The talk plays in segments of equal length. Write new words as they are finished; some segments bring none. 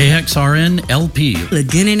WXRN LP,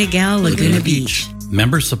 Laguna Niguel, Laguna Beach.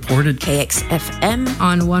 Member supported. KXFM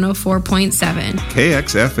on 104.7.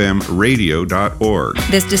 KXFMradio.org.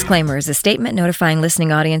 This disclaimer is a statement notifying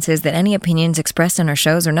listening audiences that any opinions expressed on our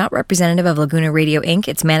shows are not representative of Laguna Radio Inc.,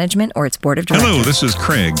 its management, or its board of directors. Hello, this is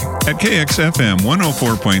Craig at KXFM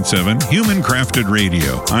 104.7 Human Crafted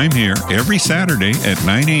Radio. I'm here every Saturday at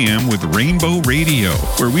 9 a.m. with Rainbow Radio,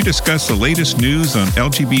 where we discuss the latest news on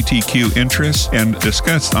LGBTQ interests and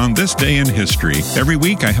discuss on this day in history. Every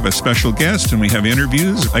week I have a special guest and we have interviews.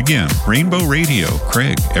 Again, Rainbow Radio,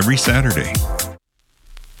 Craig, every Saturday.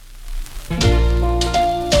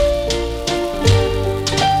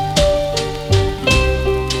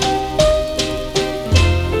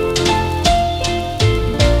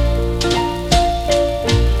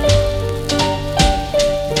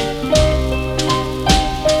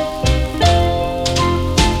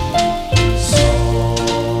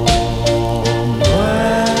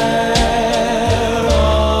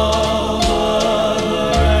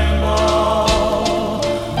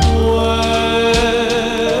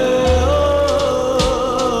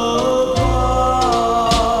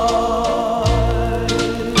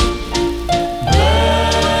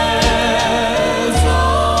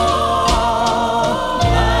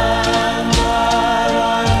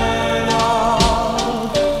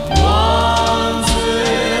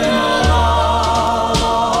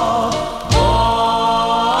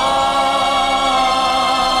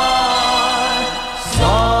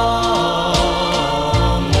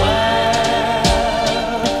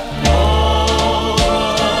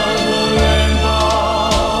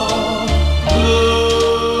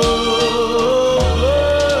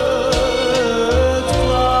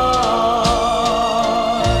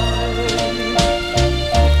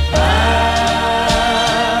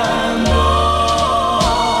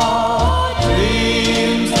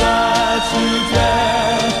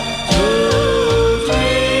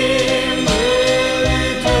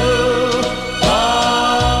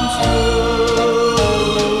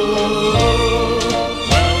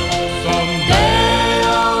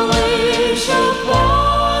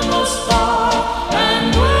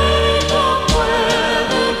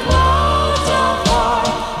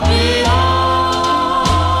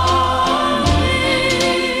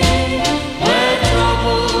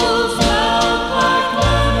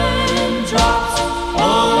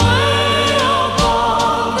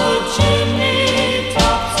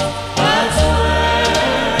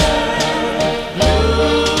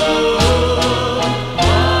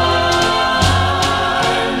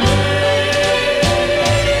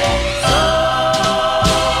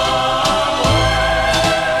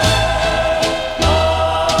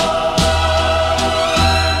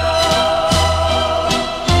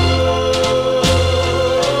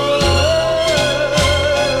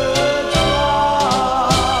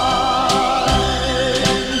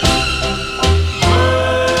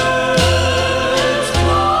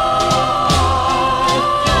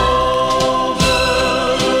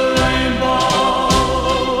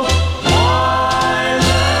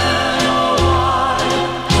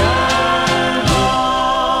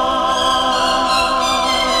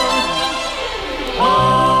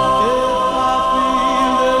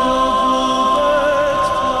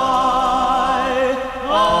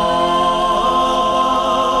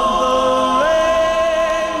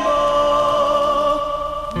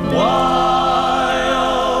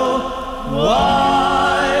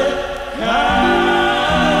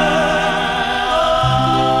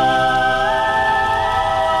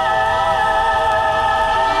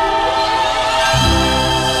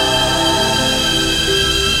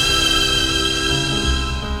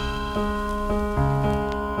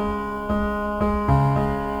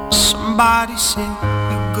 Somebody said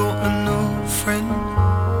you got a new friend.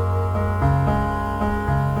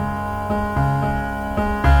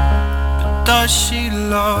 But does she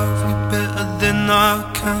love you better than I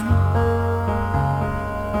can?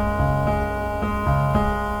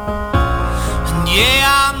 And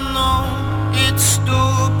yeah, I know it's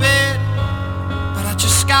stupid, but I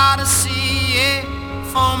just gotta see it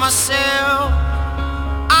for myself.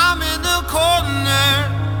 I'm in the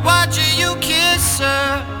corner watching you kiss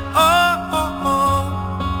her. Oh, oh, oh.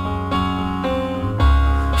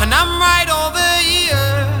 And I'm right over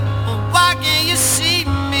here. Oh, why can't you see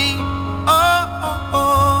me? Oh, oh,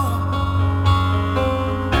 oh.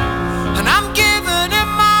 And I'm giving it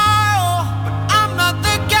my all, but I'm not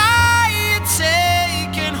the guy you're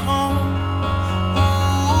taking home.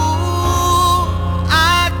 Ooh,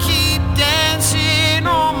 I keep dancing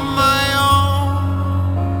on my own.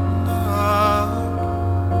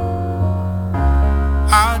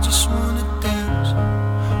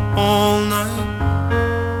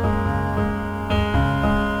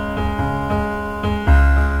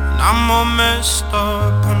 I'm all messed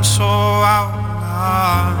up, I'm so out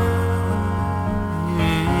loud.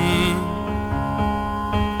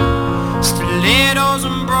 Stilettos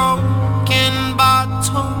and broken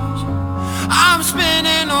bottles, I'm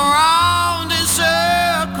spinning around in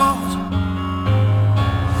circles,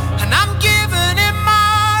 and I'm giving it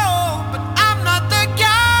my all, but I'm not the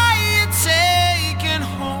guy you're taking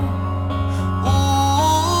home.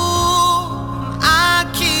 Ooh, I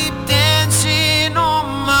keep dancing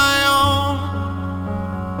on my own,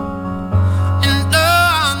 and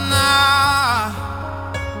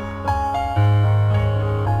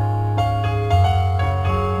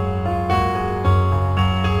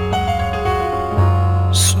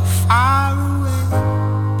so far away,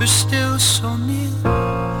 but still so near.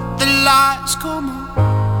 The lights come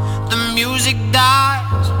on, the music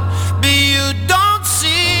dies, but you don't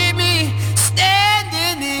see me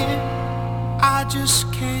standing here. I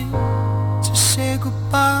just came to say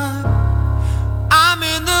goodbye. I'm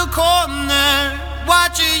in the corner,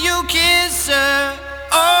 watching you kiss her.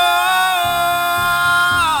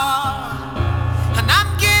 And I'm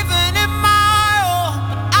giving it my all,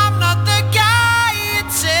 but I'm not the guy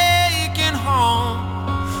you're taking home.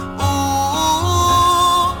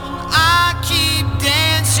 Ooh, I keep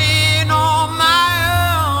dancing on my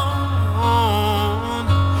own.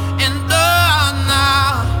 And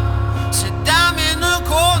now, sit down in the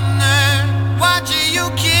corner, watching you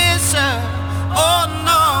kiss her. Oh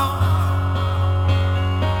no.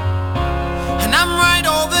 And I'm right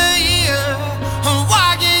over here, oh,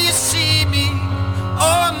 why can't you see me?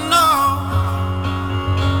 Oh no.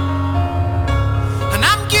 And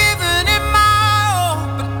I'm giving it my all,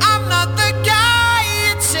 but I'm not the guy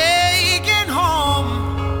you're taking home.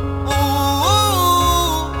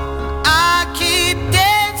 Ooh, I keep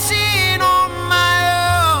dancing on my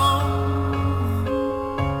own.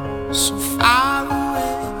 So far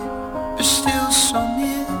away, but still so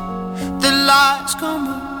near. The lights come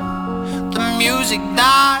on, the music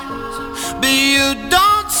dies, but you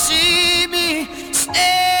don't see me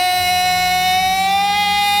standing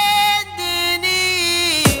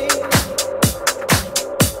here.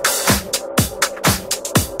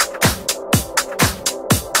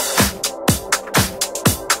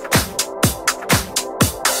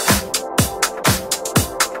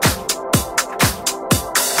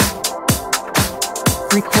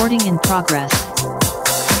 Recording in progress.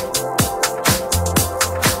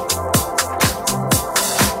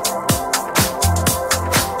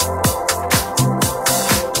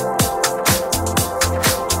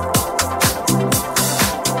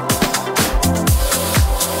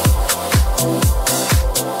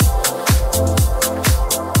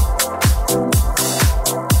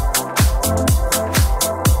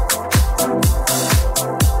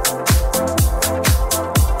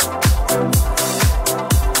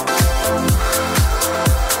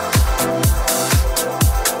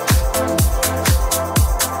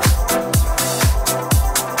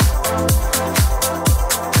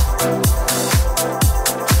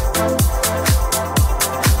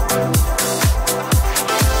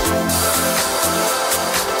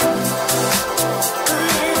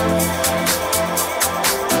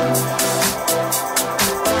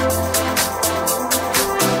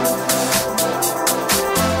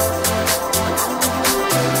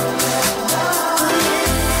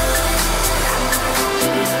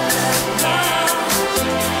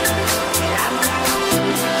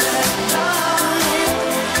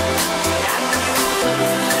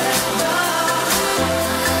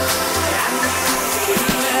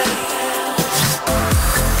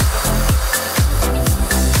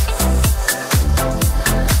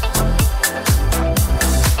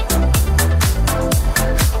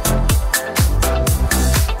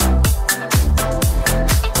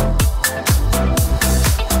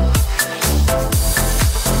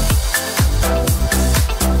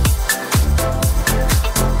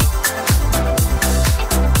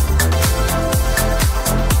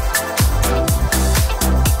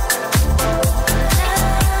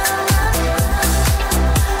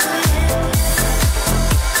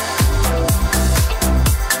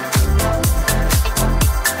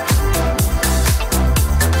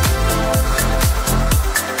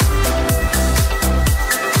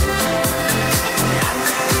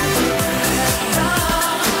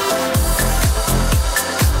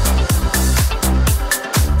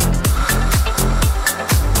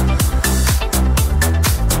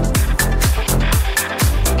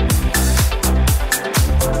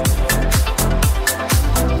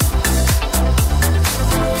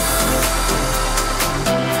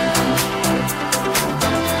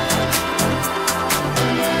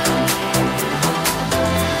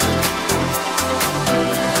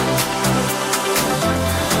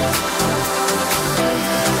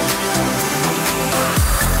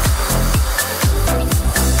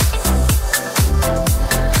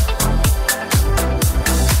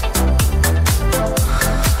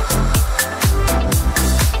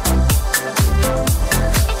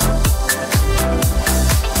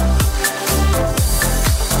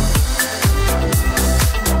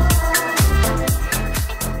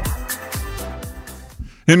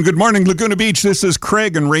 And good morning, Laguna Beach. This is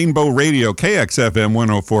Craig and Rainbow Radio, KXFM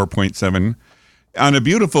 104.7. On a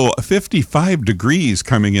beautiful 55 degrees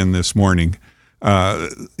coming in this morning.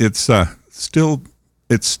 It's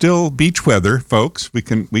still beach weather, folks. We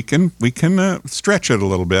can stretch it a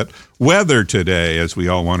little bit. Weather today, as we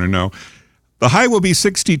all want to know. The high will be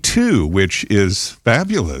 62, which is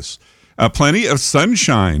fabulous. Plenty of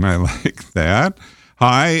sunshine. I like that.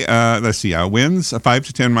 High, let's see, winds 5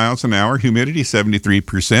 to 10 miles an hour, humidity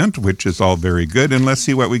 73%, which is all very good. And let's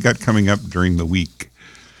see what we got coming up during the week.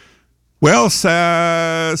 Well,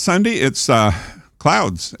 Sunday, it's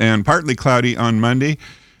clouds and partly cloudy on Monday.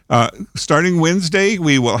 Starting Wednesday,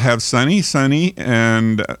 we will have sunny,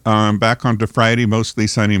 and back onto Friday, mostly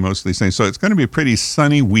sunny. So it's going to be a pretty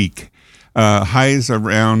sunny week. Highs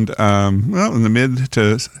around, in the mid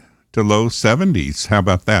to low 70s. How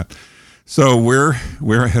about that? So we're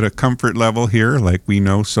at a comfort level here, like we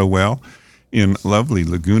know so well, in lovely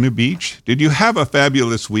Laguna Beach. Did you have a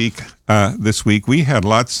fabulous week this week? We had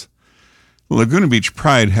lots. Laguna Beach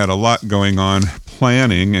Pride had a lot going on,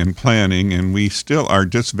 planning, and we still are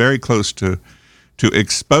just very close to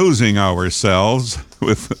exposing ourselves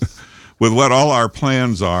with what all our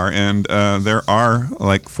plans are. And there are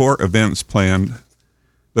like 4 events planned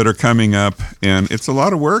that are coming up, and it's a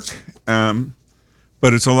lot of work.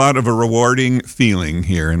 But it's a lot of a rewarding feeling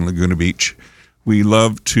here in Laguna Beach. We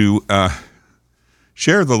love to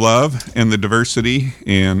share the love and the diversity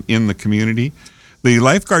in the community. The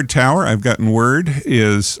lifeguard tower, I've gotten word,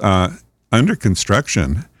 is under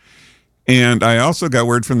construction. And I also got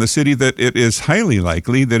word from the city that it is highly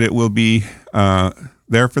likely that it will be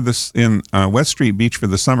there for this in West Street Beach for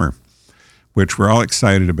the summer, which we're all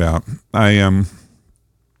excited about.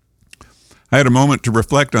 I had a moment to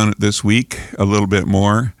reflect on it this week a little bit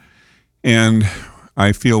more, and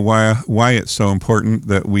I feel why it's so important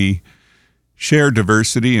that we share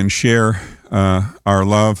diversity and share our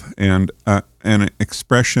love and an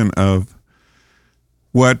expression of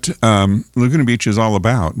what Laguna Beach is all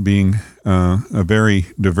about, being a very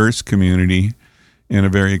diverse community and a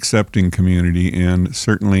very accepting community. And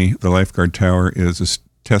certainly the Lifeguard Tower is a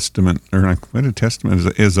testament,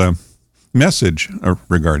 is a message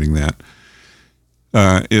regarding that.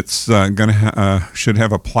 It's should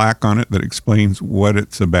have a plaque on it that explains what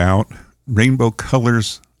it's about. Rainbow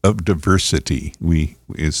colors of diversity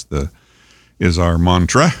is our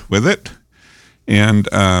mantra with it. And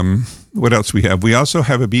what else we have? We also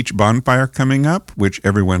have a beach bonfire coming up, which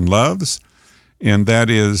everyone loves, and that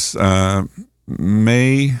is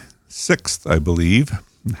May 6th, I believe.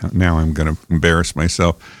 Now I'm going to embarrass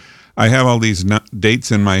myself. I have all these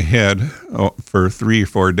dates in my head for 3 or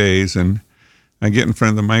 4 days, and I get in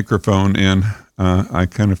front of the microphone and I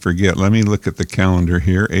kind of forget. Let me look at the calendar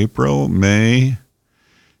here. April, May.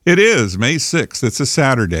 It is May 6th. It's a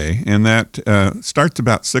Saturday, and that starts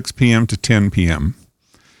about 6 p.m. to 10 p.m.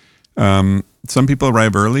 Some people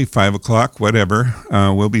arrive early, 5 o'clock, whatever.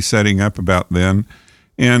 We'll be setting up about then.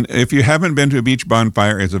 And if you haven't been to a beach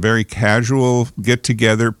bonfire, it's a very casual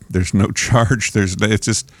get-together. There's no charge. It's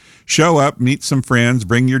just show up, meet some friends,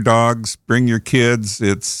 bring your dogs, bring your kids.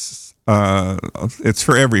 It's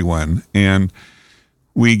for everyone. And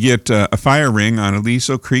we get a fire ring on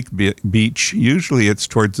Aliso Creek Beach. Usually it's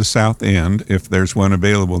towards the south end, if there's one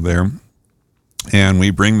available there. And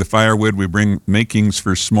we bring the firewood. We bring makings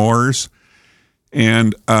for s'mores.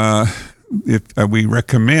 And I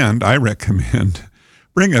recommend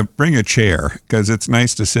bring a chair, because it's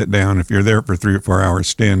nice to sit down. If you're there for 3 or 4 hours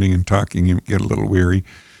standing and talking, you get a little weary.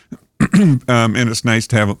 And it's nice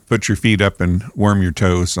to put your feet up and warm your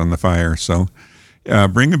toes on the fire. So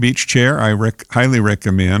bring a beach chair. I highly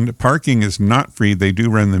recommend. Parking is not free. They do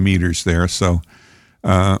run the meters there, so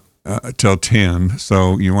till 10.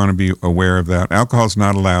 So you want to be aware of that. Alcohol's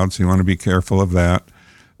not allowed, so you want to be careful of that.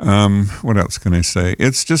 What else can I say?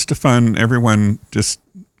 It's just everyone just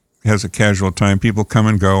has a casual time. People come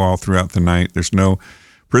and go all throughout the night. There's no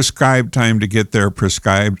prescribed time to get there,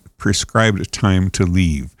 prescribed time to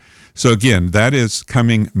leave. So again, that is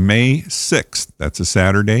coming May 6th. That's a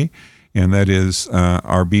Saturday, and that is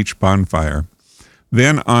our beach bonfire.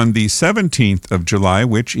 Then on the 17th of July,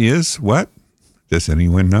 which is what? Does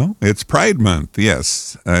anyone know? It's Pride Month,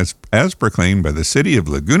 yes, as proclaimed by the city of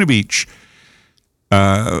Laguna Beach.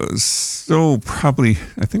 So probably,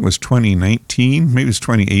 I think it was 2019, maybe it's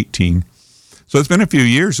 2018. So it's been a few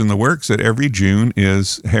years in the works that every June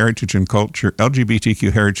is Heritage and Culture,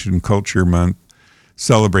 LGBTQ Heritage and Culture Month,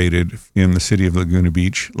 celebrated in the city of Laguna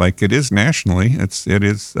Beach, like it is nationally. It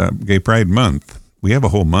is Gay Pride Month. We have a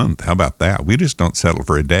whole month. How about that? We just don't settle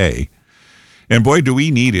for a day. And boy, do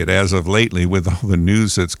we need it as of lately with all the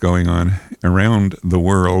news that's going on around the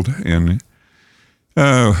world. And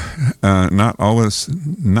not always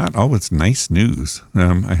nice news,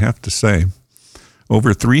 I have to say.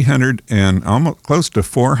 Over 300 and almost close to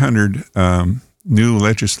 400 new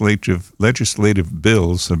legislative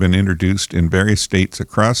bills have been introduced in various states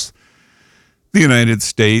across the United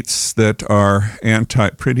States that are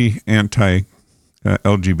pretty anti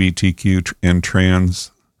LGBTQ and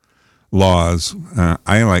trans laws.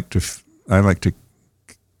 I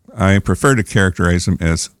prefer to characterize them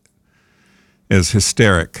as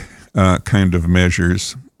hysteric kind of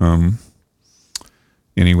measures.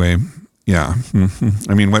 Anyway, yeah.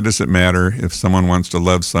 I mean, what does it matter if someone wants to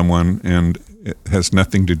love someone and it has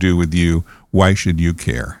nothing to do with you? Why should you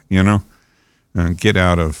care? You know,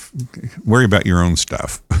 worry about your own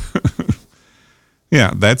stuff.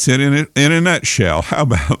 Yeah, that's it in a nutshell. How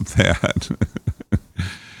about that?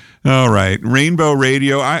 All right, Rainbow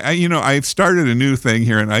Radio. I've started a new thing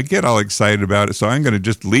here, and I get all excited about it, so I'm going to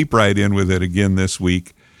just leap right in with it again this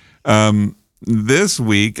week. This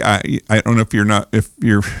week, I don't know if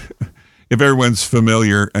everyone's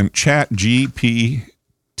familiar, and ChatGPT,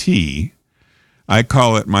 I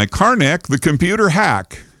call it my Karnak, the computer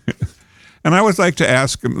hack. And I always like to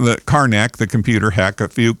ask the Karnak, the computer hack, a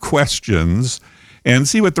few questions and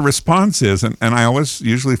see what the response is. And I always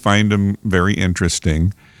usually find them very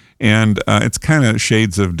interesting. And it's kind of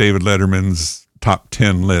shades of David Letterman's top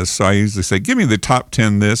 10 list. So I usually say, give me the top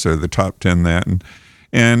 10 this or the top 10 that.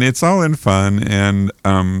 And it's all in fun. And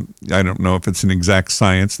I don't know if it's an exact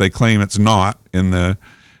science. They claim it's not.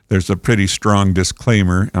 There's a pretty strong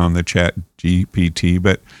disclaimer on the Chat GPT,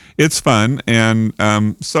 but it's fun. And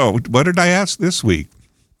so what did I ask this week?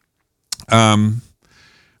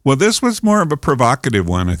 Well, this was more of a provocative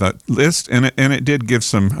one. I thought and it did give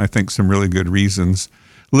some really good reasons.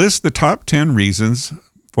 List the top 10 reasons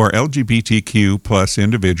for LGBTQ plus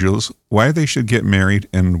individuals, why they should get married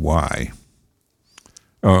and why.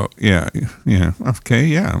 Oh, yeah. Okay,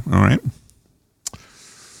 yeah, all right.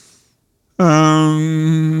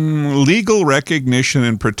 Legal recognition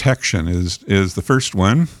and protection is the first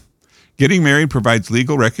one. Getting married provides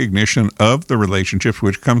legal recognition of the relationship,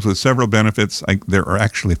 which comes with several benefits. There are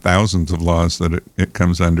actually thousands of laws that it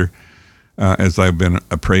comes under, as I've been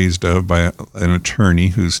appraised of by an attorney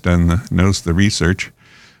who's knows the research.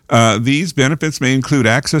 These benefits may include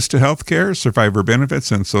access to health care, survivor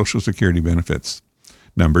benefits, and Social Security benefits.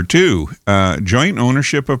 Number 2, joint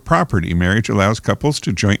ownership of property. Marriage allows couples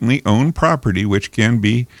to jointly own property, which can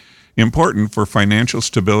be important for financial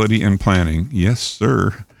stability and planning. Yes,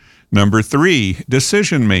 sir. Number 3,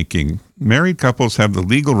 decision-making. Married couples have the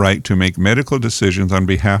legal right to make medical decisions on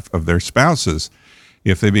behalf of their spouses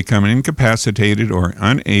if they become incapacitated or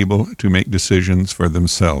unable to make decisions for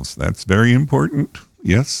themselves. That's very important.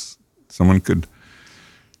 Yes, someone could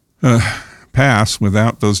pass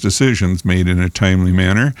without those decisions made in a timely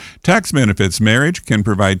manner. Tax benefits. Marriage can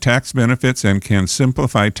provide tax benefits and can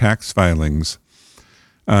simplify tax filings.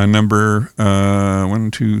 Number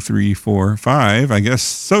 1, 2, 3, 4, 5, I guess,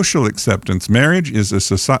 social acceptance. Marriage is a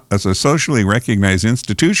socially recognized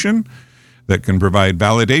institution that can provide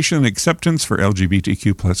validation and acceptance for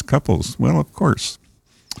LGBTQ plus couples. Well, of course.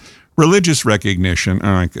 Religious recognition.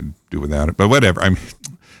 Oh, I could do without it, but whatever.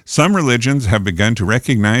 Some religions have begun to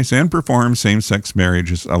recognize and perform same-sex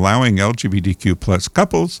marriages, allowing LGBTQ plus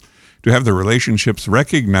couples to have their relationships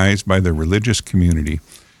recognized by the religious community.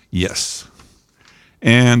 Yes.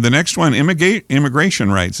 And the next one,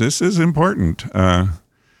 immigration rights. This is important. For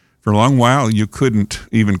a long while, you couldn't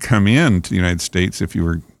even come in to the United States if you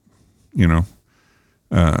were,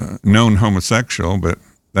 known homosexual, but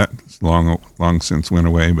that's long since went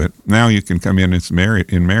away. But now you can come in in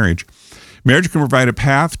marriage. Marriage can provide a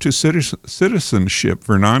path to citizenship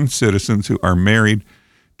for non-citizens who are married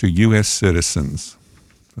to U.S. citizens.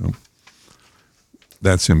 So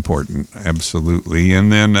that's important, absolutely.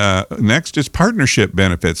 And then next is partnership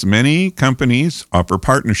benefits. Many companies offer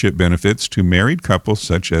partnership benefits to married couples,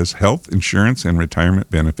 such as health insurance and retirement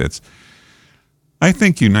benefits. I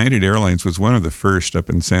think United Airlines was one of the first up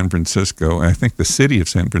in San Francisco. I think the city of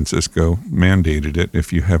San Francisco mandated it.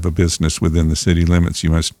 If you have a business within the city limits,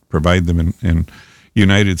 you must provide them. And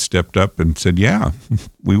United stepped up and said, yeah,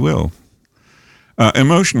 we will.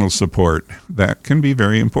 Emotional support. That can be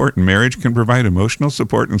very important. Marriage can provide emotional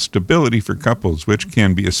support and stability for couples, which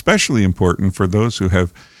can be especially important for those who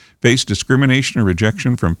have faced discrimination or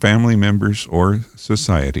rejection from family members or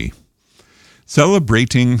society.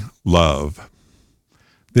 Celebrating love.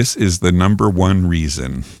 This is the number one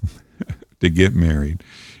reason to get married.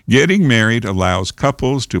 Getting married allows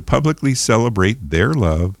couples to publicly celebrate their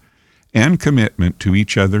love and commitment to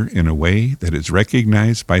each other in a way that is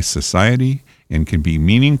recognized by society and can be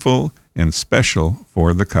meaningful and special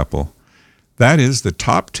for the couple. That is the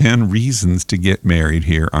top 10 reasons to get married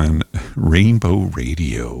here on Rainbow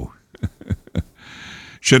Radio.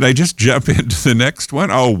 Should I just jump into the next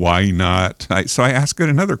one? Oh, why not? So I ask it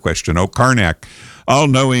another question. Oh, Karnak,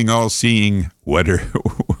 all-knowing, all-seeing,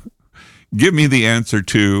 give me the answer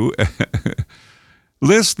to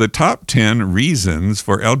list the top 10 reasons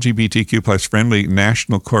for LGBTQ plus friendly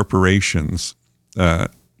national corporations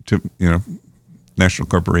national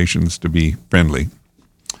corporations to be friendly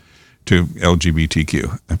to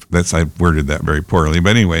LGBTQ. I worded that very poorly.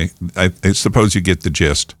 But anyway, I suppose you get the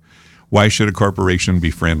gist. Why should a corporation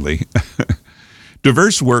be friendly?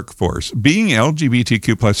 Diverse workforce. Being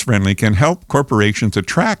LGBTQ plus friendly can help corporations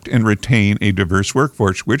attract and retain a diverse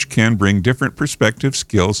workforce, which can bring different perspectives,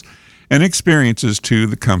 skills, and experiences to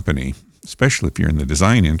the company, especially if you're in the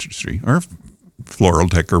design industry or floral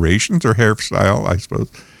decorations or hairstyle, I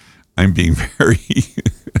suppose. I'm being very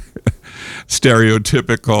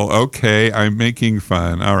stereotypical. Okay, I'm making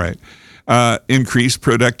fun. All right. Increase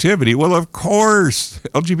productivity. Well, of course,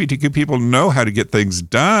 LGBTQ people know how to get things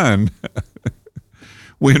done.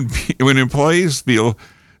 When employees feel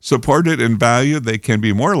supported and valued, they can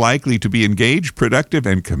be more likely to be engaged, productive,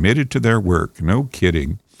 and committed to their work. No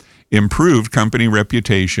kidding. Improved company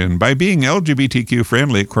reputation. By being LGBTQ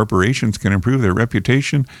friendly, corporations can improve their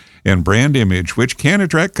reputation and brand image, which can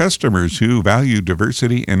attract customers who value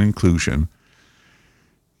diversity and inclusion.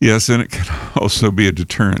 Yes, and it can also be a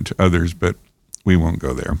deterrent to others, but we won't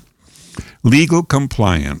go there. Legal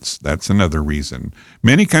compliance. That's another reason.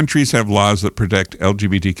 Many countries have laws that protect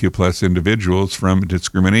LGBTQ plus individuals from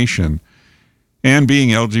discrimination. And being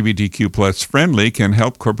LGBTQ plus friendly can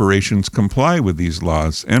help corporations comply with these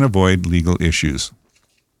laws and avoid legal issues.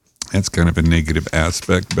 That's kind of a negative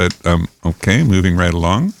aspect, but okay, moving right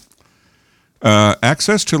along.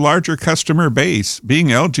 Access to larger customer base. Being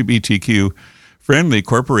LGBTQ friendly,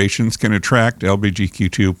 corporations can attract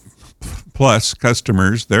LGBTQ plus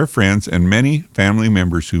customers, their friends, and many family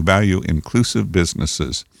members who value inclusive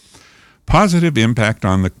businesses. Positive impact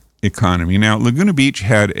on the economy. Now, Laguna Beach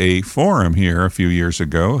had a forum here a few years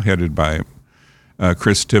ago, headed by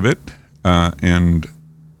Chris Tibbett, and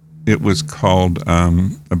it was called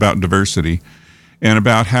about diversity and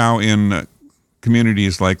about how in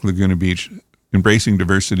communities like Laguna Beach, embracing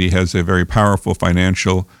diversity has a very powerful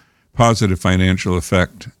positive financial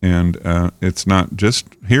effect, and it's not just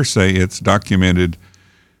hearsay, it's documented,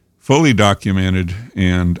 fully documented,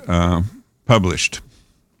 and published.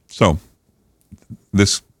 So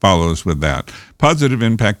this follows with that. Positive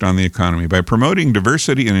impact on the economy. By promoting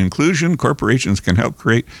diversity and inclusion, corporations can help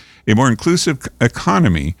create a more inclusive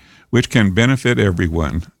economy, which can benefit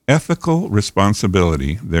everyone. Ethical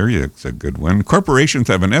responsibility. It's a good one. Corporations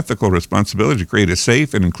have an ethical responsibility to create a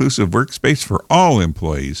safe and inclusive workspace for all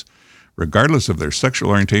employees, regardless of their sexual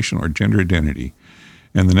orientation or gender identity.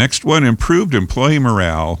 And the next one, improved employee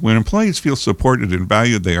morale. When employees feel supported and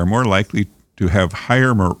valued, they are more likely to have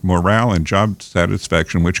higher morale and job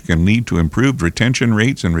satisfaction, which can lead to improved retention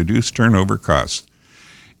rates and reduced turnover costs.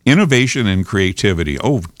 Innovation and creativity.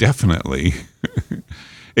 Oh, definitely.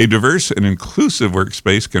 A diverse and inclusive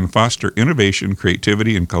workspace can foster innovation,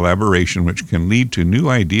 creativity, and collaboration, which can lead to new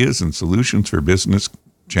ideas and solutions for business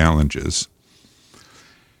challenges.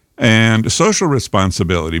 And social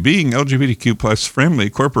responsibility. Being LGBTQ plus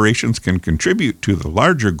friendly, corporations can contribute to the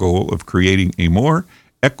larger goal of creating a more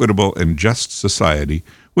equitable and just society,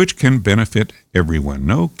 which can benefit everyone.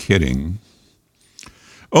 No kidding.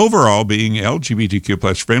 Overall, being LGBTQ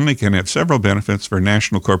plus friendly can have several benefits for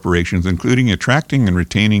national corporations, including attracting and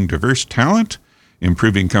retaining diverse talent,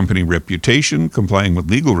 improving company reputation, complying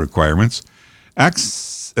with legal requirements,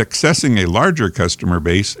 accessing a larger customer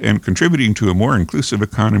base, and contributing to a more inclusive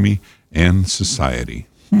economy and society.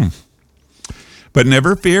 But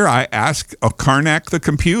never fear, I ask Karnak the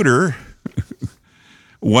computer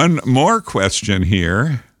one more question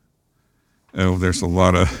here. Oh, there's a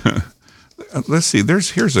lot of... let's see,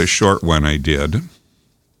 here's a short one I did,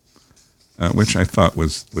 which I thought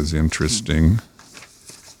was interesting.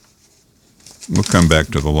 We'll come back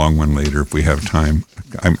to the long one later if we have time.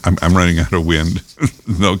 I'm running out of wind.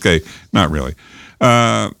 Okay, not really.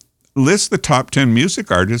 List the top 10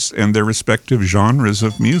 music artists and their respective genres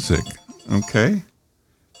of music. Okay.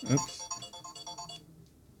 Oops.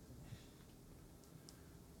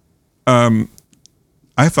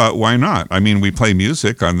 I thought, why not? I mean, we play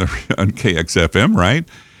music on KXFM, right?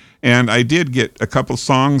 And I did get a couple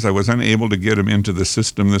songs. I was unable to get them into the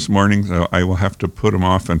system this morning, so I will have to put them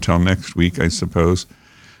off until next week, I suppose.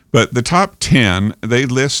 But the top 10, they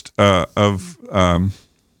list of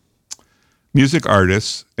music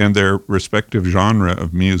artists and their respective genre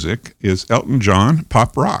of music is Elton John,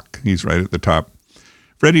 pop rock. He's right at the top.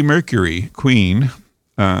 Freddie Mercury, Queen,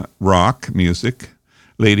 rock music.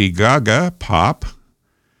 Lady Gaga, pop.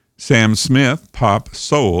 Sam Smith, pop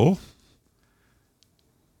soul.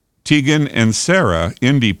 Tegan and Sarah,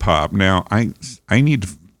 indie pop. Now, I need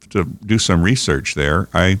to do some research there.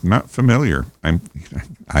 I'm not familiar.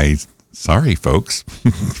 Sorry, folks.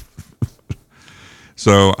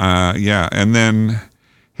 So, yeah. And then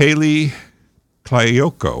Haley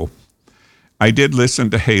Kiyoko. I did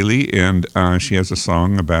listen to Haley, and she has a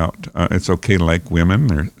song about it's okay to like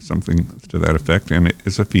women or something to that effect, and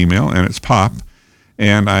it's a female, and it's pop.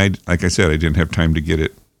 And like I said, I didn't have time to get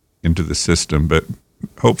it into the system, but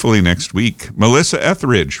hopefully next week. Melissa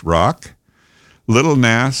Etheridge, rock. Little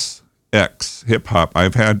Nas X, hip hop.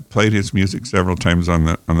 I've played his music several times on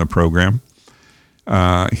the program.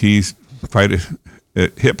 He's quite a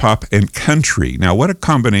hip hop and country. Now, what a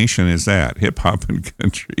combination is that? Hip hop and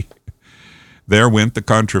country. There went the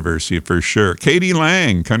controversy for sure. Katie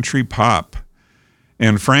Lang, country pop,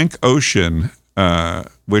 and Frank Ocean,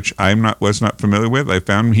 which was not familiar with. I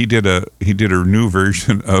found he did a new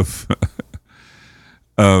version of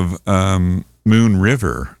Moon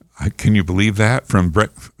River. Can you believe that? From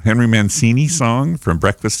Henry Mancini song from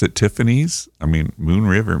Breakfast at Tiffany's. I mean, Moon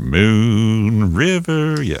River.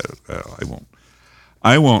 Yeah,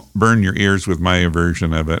 I won't burn your ears with my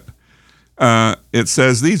version of it. It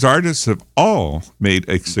says these artists have all made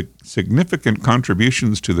significant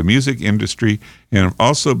contributions to the music industry and have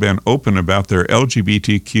also been open about their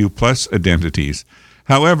LGBTQ plus identities.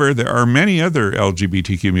 However, there are many other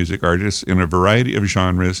LGBTQ music artists in a variety of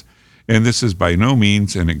genres, and this is by no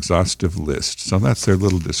means an exhaustive list. So that's their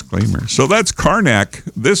little disclaimer. So that's Karnak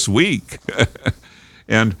this week.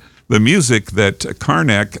 And the music that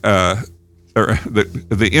Karnak, or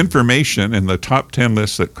the information in the top 10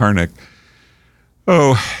 lists that Karnak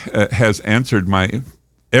has answered my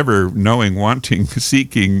ever-knowing, wanting,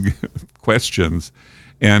 seeking questions.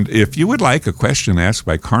 And if you would like a question asked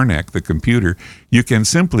by Karnak, the computer, you can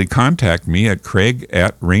simply contact me at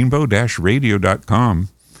craig@rainbow-radio.com.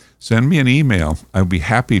 Send me an email. I'll be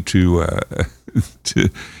happy to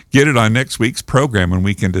get it on next week's program and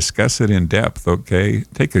we can discuss it in depth, okay?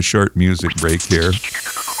 Take a short music break here.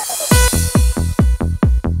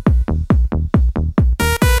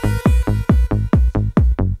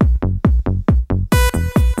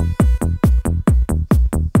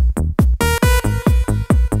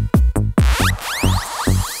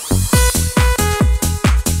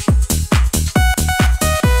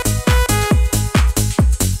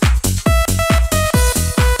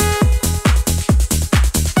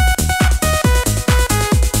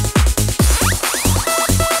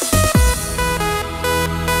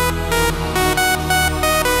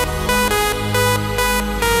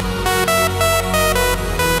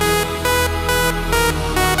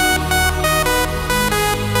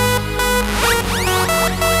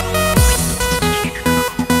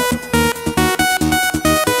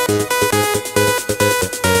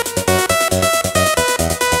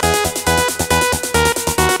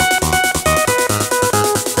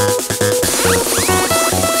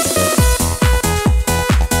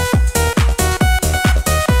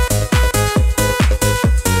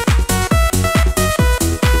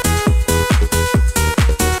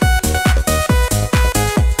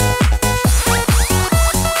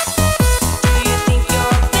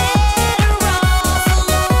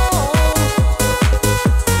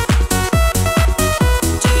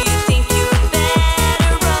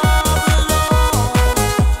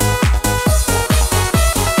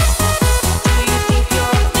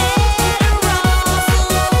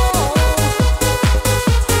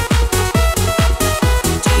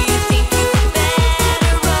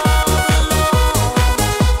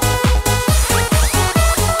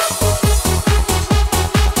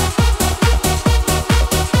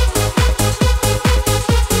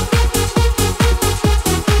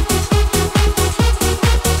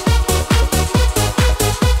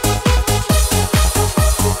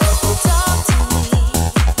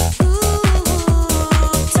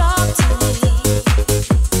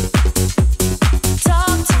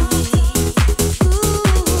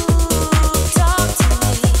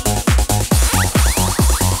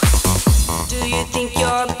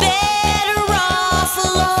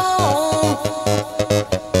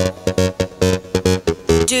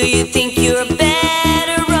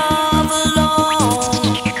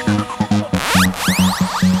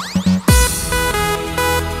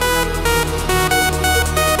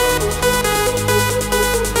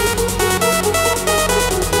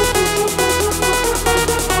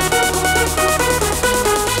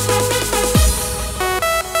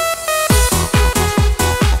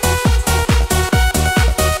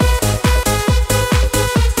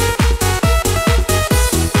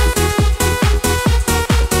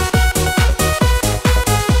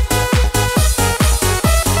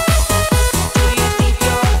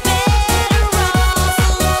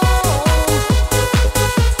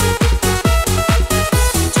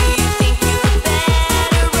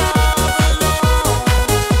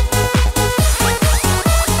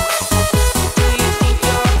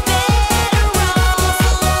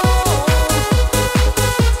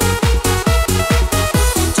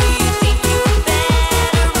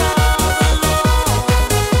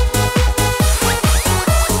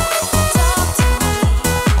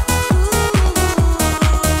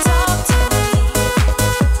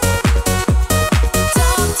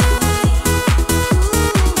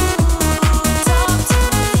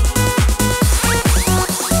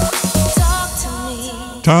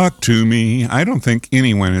 Talk to me. I don't think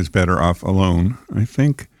anyone is better off alone. I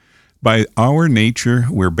think by our nature,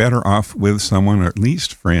 we're better off with someone, or at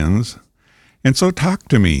least friends. And so talk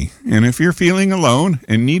to me. And if you're feeling alone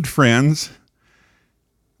and need friends,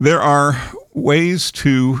 there are ways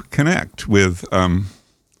to connect with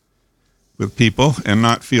people and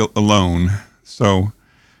not feel alone. So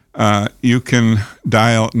you can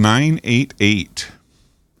dial 988.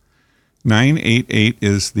 988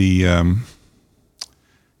 is the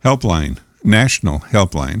helpline, national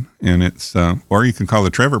helpline, and it's or you can call the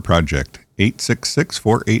Trevor Project,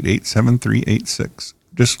 866-488-7386.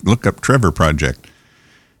 Just look up Trevor Project,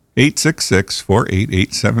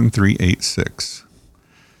 866-488-7386.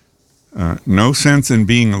 No sense in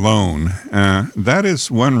being alone. That is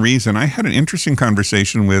one reason. I had an interesting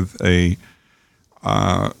conversation with a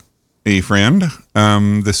friend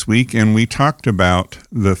this week, and we talked about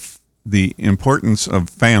the importance of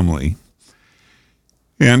family.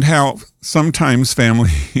 And how sometimes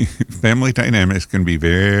family dynamics can be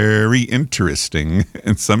very interesting,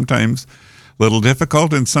 and sometimes a little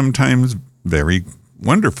difficult, and sometimes very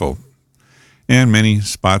wonderful, and many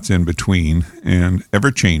spots in between, and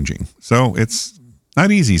ever-changing. So it's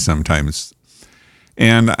not easy sometimes.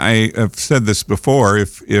 And I have said this before,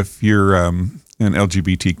 if you're an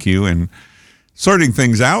LGBTQ and sorting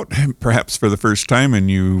things out, perhaps for the first time,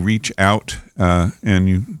 and you reach out and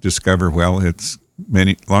you discover, well, it's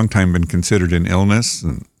long time been considered an illness,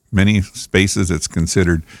 and many spaces it's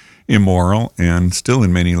considered immoral, and still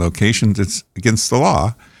in many locations it's against the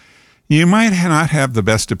law. You might not have the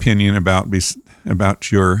best opinion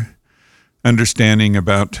about your understanding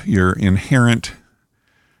about your inherent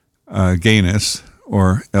gayness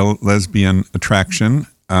or lesbian attraction,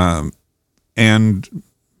 and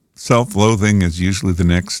self-loathing is usually the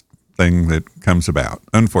next thing that comes about,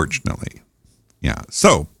 unfortunately. Yeah,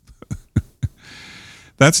 so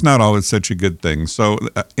that's not always such a good thing. So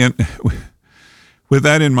with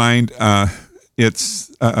that in mind,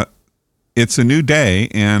 it's a new day,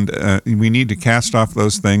 and we need to cast off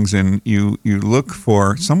those things, and you look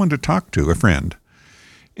for someone to talk to, a friend.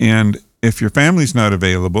 And if your family's not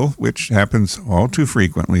available, which happens all too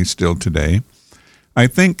frequently still today, I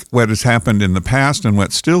think what has happened in the past and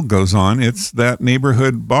what still goes on, it's that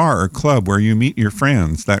neighborhood bar or club where you meet your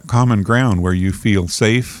friends, that common ground where you feel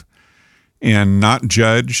safe and not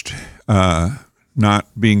judged, not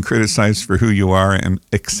being criticized for who you are, and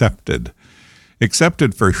accepted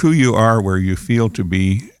for who you are, where you feel to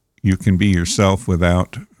be, you can be yourself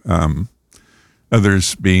without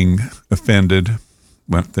others being offended.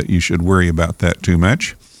 Not that you should worry about that too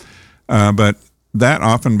much, but that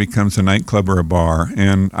often becomes a nightclub or a bar.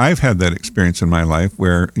 And I've had that experience in my life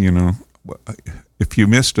where, if you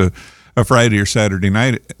missed a Friday or Saturday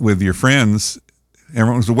night with your friends,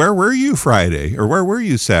 everyone was, where were you Friday? Or where were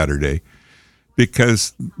you Saturday?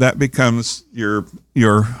 Because that becomes your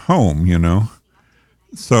home,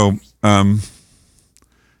 So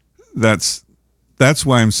that's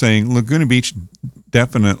why I'm saying Laguna Beach,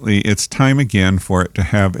 definitely, it's time again for it to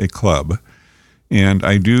have a club. And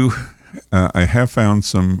I have found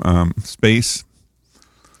some space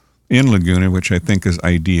in Laguna, which I think is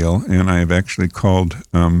ideal, and I have actually called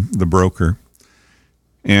the broker,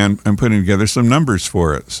 and I'm putting together some numbers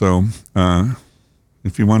for it. So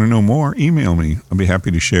if you want to know more, email me. I'll be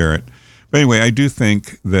happy to share it. But anyway, I do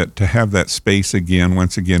think that to have that space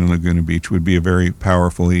once again in Laguna Beach would be a very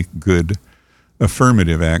powerfully good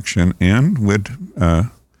affirmative action, and would,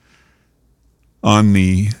 on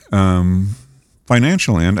the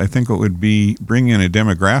financial end, I think it would be bring in a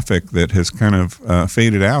demographic that has kind of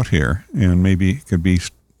faded out here, and maybe could be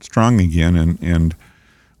strong again, and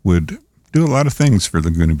would do a lot of things for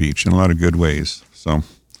Laguna Beach in a lot of good ways. So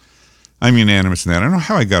I'm unanimous in that. I don't know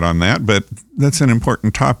how I got on that, but that's an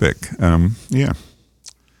important topic. Yeah.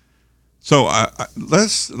 So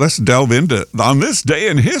let's delve into on this day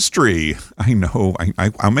in history. I know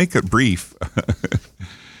I'll make it brief.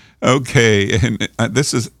 Okay, and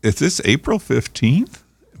is this April 15th?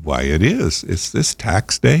 Why, it is. Is this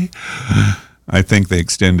tax day? I think they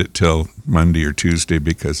extend it till Monday or Tuesday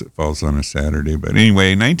because it falls on a Saturday. But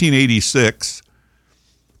anyway, 1986,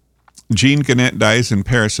 Jean Genet dies in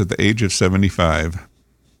Paris at the age of 75.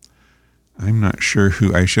 I'm not sure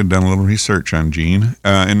who. I should have done a little research on Jean.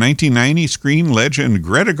 In 1990, screen legend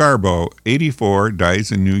Greta Garbo, 84, dies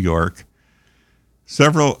in New York.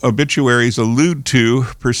 Several obituaries allude to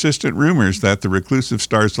persistent rumors that the reclusive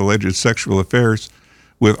star's alleged sexual affairs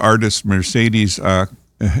with artist Mercedes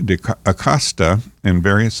Acosta and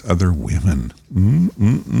various other women.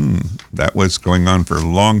 That was going on for a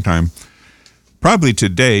long time. Probably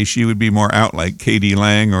today she would be more out like Katie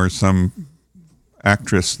Lang or some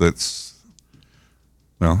actress that's,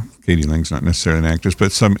 well, Katie Lang's not necessarily an actress,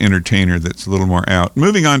 but some entertainer that's a little more out.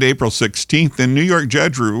 Moving on to April 16th, the New York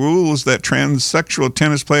judge rules that transsexual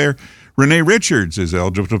tennis player Renee Richards is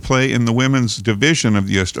eligible to play in the women's division of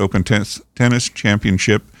the U.S. Open Tennis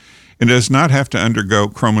Championship and does not have to undergo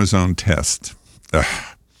chromosome test. Ugh.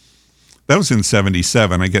 That was in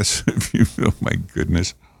 77, I guess. Oh, my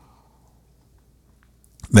goodness.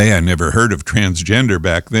 They had never heard of transgender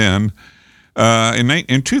back then.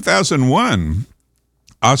 In 2001,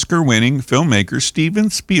 Oscar-winning filmmaker Steven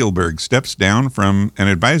Spielberg steps down from an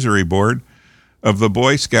advisory board of the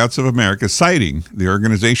Boy Scouts of America, citing the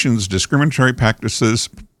organization's discriminatory practices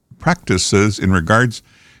in regards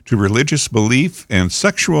to religious belief and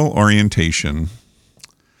sexual orientation.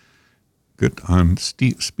 Good on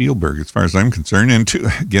Spielberg, as far as I'm concerned. And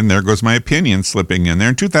again, there goes my opinion slipping in there.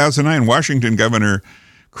 In 2009, Washington Governor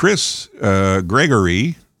Chris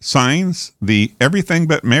Gregory signs the Everything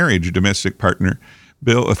But Marriage Domestic Partner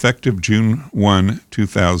Bill effective June 1,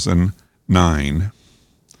 2009.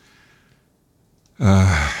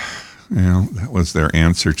 That was their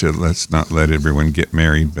answer to let's not let everyone get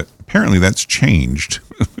married, but apparently that's changed.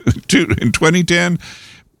 In 2010,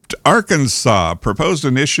 Arkansas proposed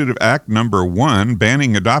Initiative Act number 1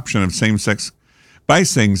 banning adoption of same-sex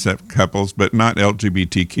couples, but not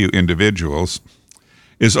LGBTQ individuals,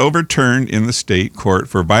 is overturned in the state court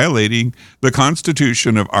for violating the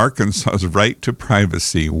Constitution of Arkansas's right to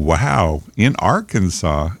privacy. Wow, in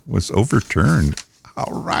Arkansas was overturned.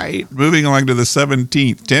 All right, moving along to the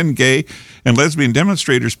 17th, 10 gay and lesbian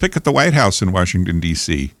demonstrators picket the White House in Washington,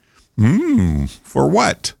 D.C. For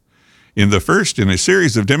what? In the first in a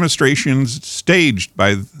series of demonstrations staged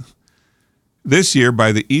this year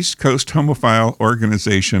by the East Coast homophile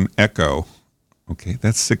organization ECHO. Okay,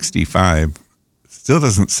 that's 65. Still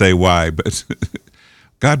doesn't say why, but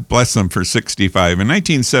God bless them for 65. In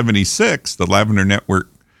 1976, the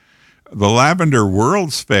Lavender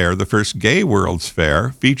World's Fair, the first gay World's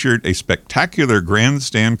Fair, featured a spectacular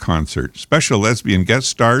grandstand concert. Special lesbian guest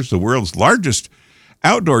stars, the world's largest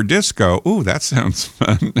outdoor disco. Ooh, that sounds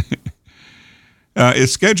fun.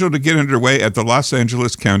 Is scheduled to get underway at the Los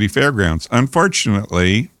Angeles County Fairgrounds.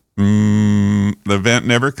 Unfortunately, the event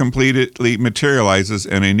never completely materializes,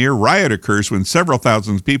 and a near riot occurs when several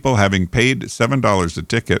thousand people, having paid $7 a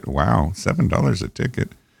ticket, wow, $7 a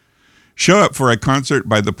ticket, show up for a concert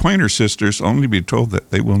by the Pointer Sisters, only to be told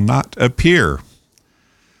that they will not appear.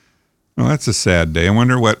 Well, that's a sad day. I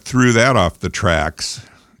wonder what threw that off the tracks.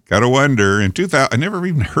 Gotta wonder. In 2000, I never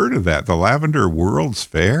even heard of that. The Lavender World's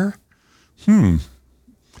Fair?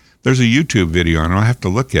 There's a YouTube video, and I'll have to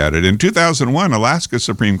look at it. In 2001, Alaska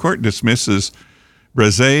Supreme Court dismisses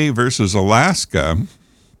Brazé versus Alaska.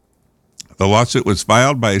 The lawsuit was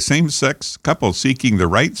filed by a same-sex couple seeking the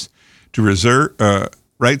rights reserved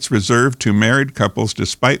to married couples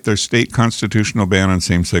despite their state constitutional ban on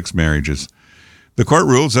same-sex marriages. The court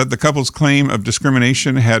rules that the couple's claim of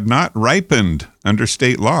discrimination had not ripened under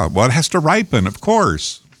state law. Well, it has to ripen, of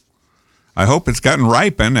course. I hope it's gotten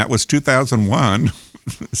ripened. That was 2001.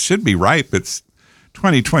 It should be ripe. It's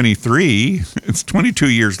 2023. It's 22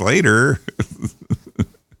 years later.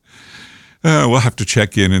 We'll have to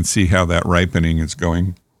check in and see how that ripening is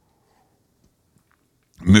going.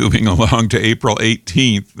 Moving along to April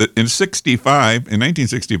 18th. In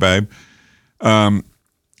 1965,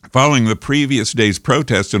 following the previous day's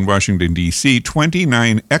protest in Washington, D.C.,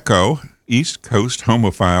 29 ECHO, East Coast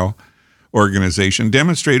Homophile Organization,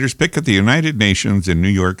 demonstrators picket the United Nations in New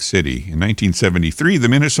York City. In 1973, the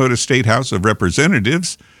Minnesota State House of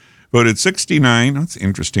Representatives voted 69, that's an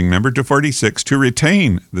interesting number, to 46 to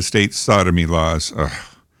retain the state's sodomy laws.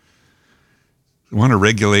 They want to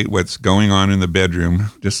regulate what's going on in the bedroom,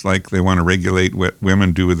 just like they want to regulate what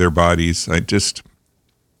women do with their bodies.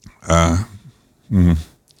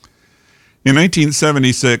 In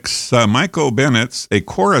 1976, Michael Bennett's A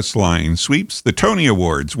Chorus Line sweeps the Tony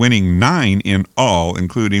Awards, winning 9 in all,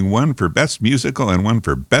 including 1 for Best Musical and 1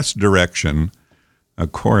 for Best Direction. A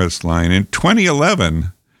Chorus Line. In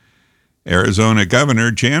 2011, Arizona Governor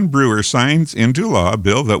Jan Brewer signs into law a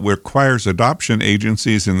bill that requires adoption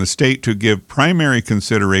agencies in the state to give primary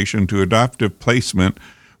consideration to adoptive placement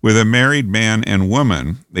with a married man and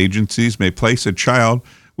woman. Agencies may place a child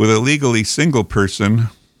with a legally single person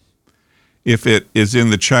if it is in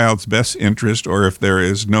the child's best interest or if there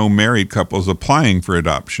is no married couples applying for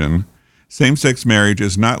adoption. Same-sex marriage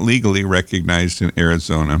is not legally recognized in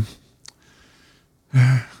Arizona.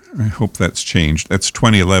 I hope that's changed. That's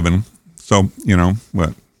 2011. So,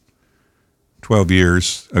 12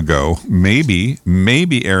 years ago.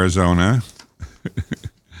 Maybe Arizona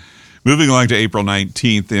Moving along to April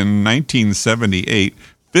 19th, in 1978,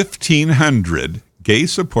 1,500 gay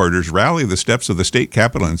supporters rally the steps of the state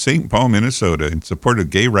capitol in St. Paul, Minnesota, in support of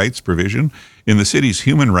gay rights provision in the city's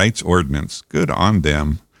Human Rights Ordinance. Good on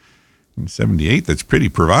them. In 78, that's pretty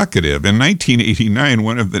provocative. In 1989,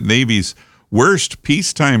 one of the Navy's worst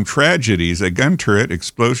peacetime tragedies, a gun turret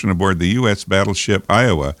explosion aboard the U.S. battleship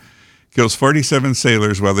Iowa, kills 47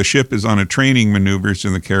 sailors while the ship is on a training maneuvers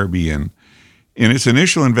in the Caribbean. In its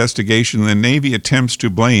initial investigation, the Navy attempts to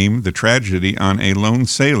blame the tragedy on a lone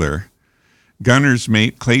sailor, gunner's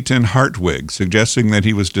mate Clayton Hartwig, suggesting that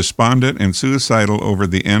he was despondent and suicidal over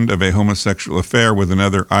the end of a homosexual affair with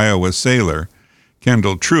another Iowa sailor,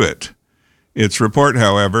 Kendall Truitt. Its report,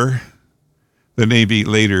 however, the Navy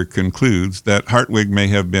later concludes that Hartwig may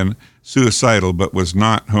have been suicidal but was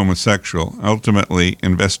not homosexual. Ultimately,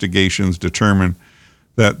 investigations determined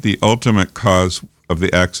that the ultimate cause of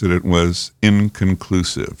the accident was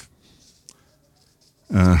inconclusive.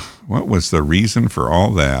 What was the reason for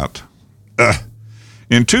all that?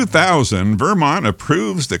 In 2000, Vermont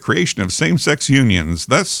approves the creation of same-sex unions,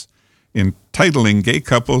 thus entitling gay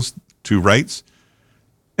couples to rights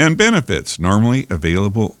and benefits normally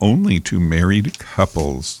available only to married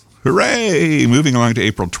couples. Hooray! Moving along to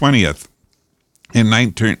April 20th. In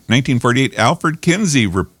 1948, Alfred Kinsey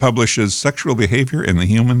publishes Sexual Behavior in the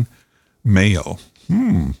Human Male.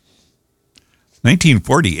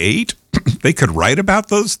 1948? They could write about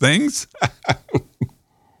those things?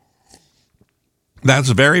 That's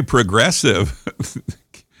very progressive.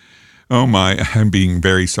 Oh my, I'm being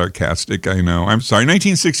very sarcastic, I know. I'm sorry.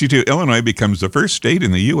 1962, Illinois becomes the first state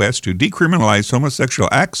in the U.S. to decriminalize homosexual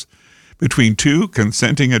acts between two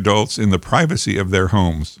consenting adults in the privacy of their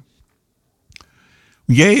homes.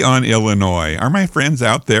 Yay on Illinois. Are my friends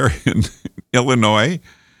out there in Illinois,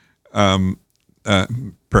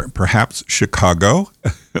 perhaps Chicago,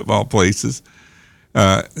 of all places,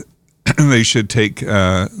 they should take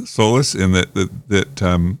solace in that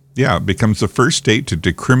it becomes the first state to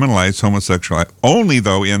decriminalize homosexuality, only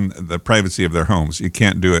though in the privacy of their homes. You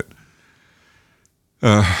can't do it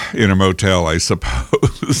in a motel, I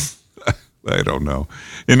suppose. I don't know.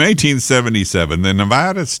 In 1977, the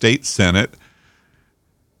Nevada State Senate,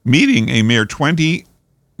 meeting a mere 20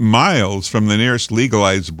 miles from the nearest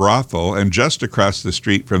legalized brothel and just across the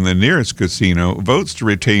street from the nearest casino, votes to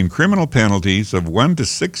retain criminal penalties of 1 to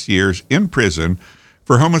 6 years in prison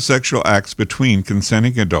for homosexual acts between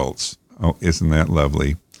consenting adults. Oh, isn't that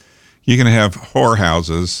lovely? You can have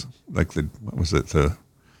whorehouses, like the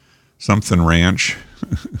something ranch,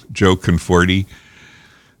 Joe Conforti.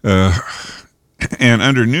 And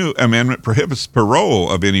under new amendment prohibits parole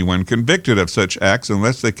of anyone convicted of such acts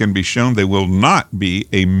unless they can be shown they will not be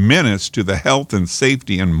a menace to the health and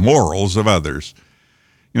safety and morals of others.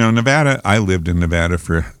 You know, Nevada, I lived in Nevada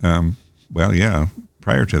for,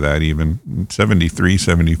 prior to that even, 73,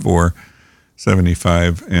 74,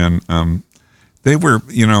 75. And they were,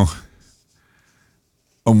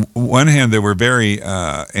 on one hand, they were very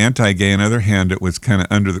anti-gay. On the other hand, it was kind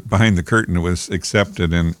of behind the curtain. It was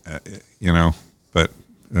accepted and, but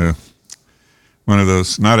one of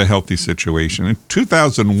those, not a healthy situation. In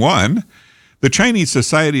 2001, the Chinese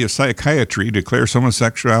Society of Psychiatry declares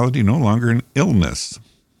homosexuality no longer an illness.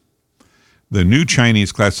 The new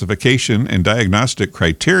Chinese classification and diagnostic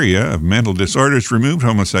criteria of mental disorders removed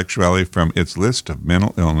homosexuality from its list of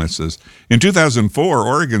mental illnesses. In 2004,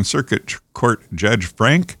 Oregon Circuit Court Judge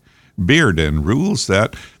Frank Bearden rules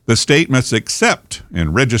that the state must accept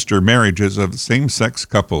and register marriages of same-sex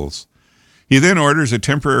couples. He then orders a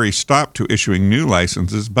temporary stop to issuing new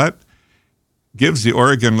licenses, but gives the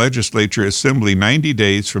Oregon Legislature Assembly 90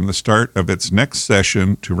 days from the start of its next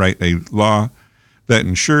session to write a law that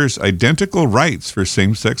ensures identical rights for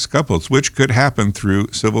same-sex couples, which could happen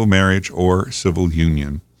through civil marriage or civil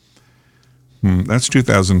union. That's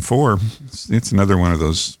 2004. It's another one of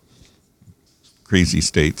those crazy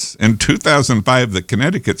states. In 2005, the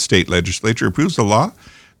Connecticut State Legislature approves a law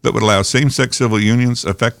that would allow same-sex civil unions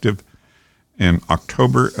effective in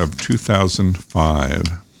October of 2005.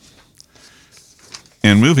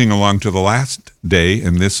 And moving along to the last day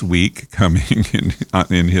in this week coming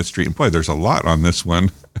in history. And boy, there's a lot on this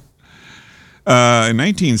one. In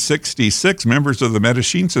 1966, members of the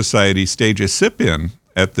Medicine Society stage a sip-in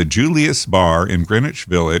at the Julius Bar in Greenwich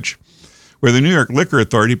Village, where the New York Liquor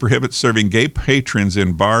Authority prohibits serving gay patrons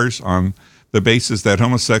in bars on the basis that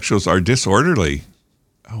homosexuals are disorderly.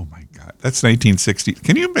 Oh, my God. That's 1960.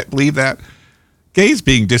 Can you believe that? Gays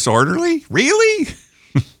being disorderly? Really?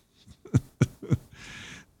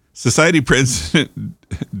 Society President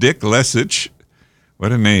Dick Lesich,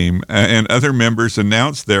 What a name. And other members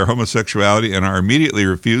announced their homosexuality and are immediately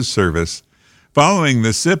refused service. Following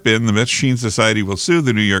the sip-in, the Machine Society will sue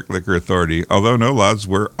the New York Liquor Authority. Although no laws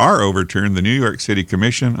are overturned, the New York City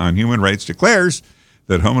Commission on Human Rights declares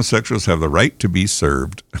that homosexuals have the right to be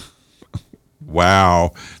served.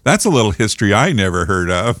 Wow. That's a little history I never heard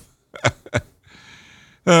of.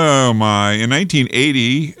 Oh, my. In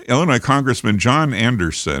 1980, Illinois Congressman John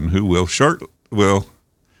Anderson, who will shortly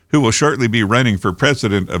be running for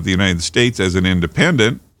president of the United States as an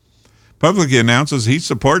independent, publicly announces he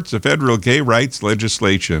supports the federal gay rights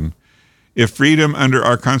legislation. If freedom under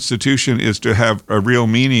our Constitution is to have a real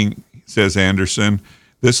meaning, says Anderson,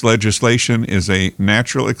 this legislation is a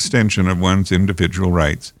natural extension of one's individual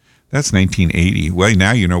rights. That's 1980. Well,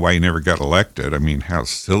 now you know why he never got elected. I mean, how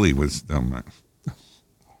silly was them.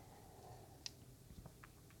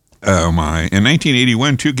 Oh, my. In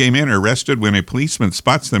 1981, 2 gay men are arrested when a policeman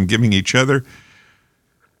spots them giving each other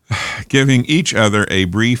a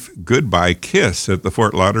brief goodbye kiss at the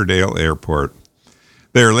Fort Lauderdale airport.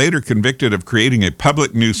 They are later convicted of creating a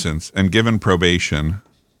public nuisance and given probation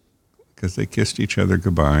because they kissed each other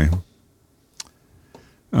goodbye.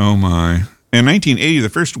 Oh, my. In 1980, the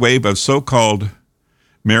first wave of so-called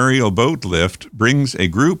Mariel boat lift brings a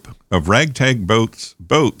group of ragtag boats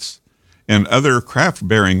and other craft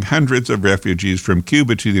bearing hundreds of refugees from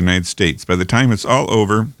Cuba to the United States. By the time it's all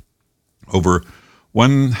over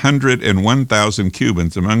 101,000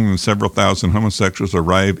 Cubans, among them several thousand homosexuals,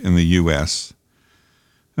 arrive in the U.S.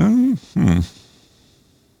 In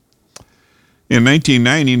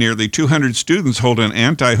 1990, nearly 200 students hold an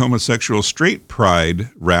anti-homosexual straight pride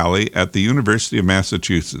rally at the University of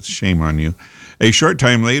Massachusetts. Shame on you. A short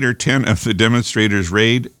time later, 10 of the demonstrators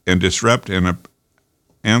raid and disrupt an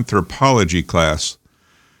anthropology class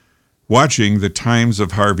watching the Times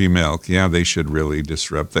of Harvey Milk. Yeah, they should really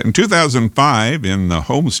disrupt that. In 2005, in the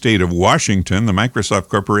home state of Washington, the Microsoft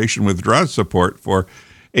Corporation withdraws support for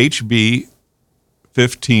HB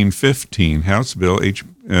 1515, House Bill,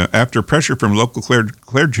 after pressure from local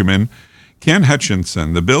clergyman Ken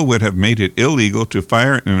Hutchinson. The bill would have made it illegal to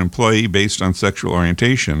fire an employee based on sexual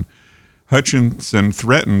orientation. Hutchinson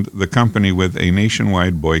threatened the company with a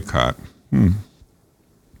nationwide boycott.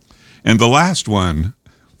 And the last one,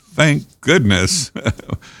 thank goodness,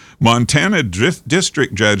 Montana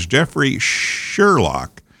District Judge Jeffrey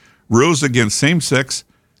Sherlock rules against same-sex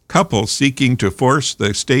couples seeking to force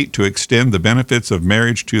the state to extend the benefits of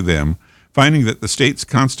marriage to them, finding that the state's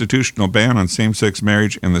constitutional ban on same-sex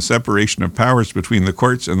marriage and the separation of powers between the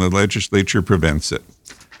courts and the legislature prevents it.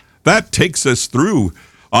 That takes us through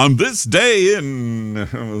on this day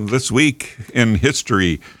in this week in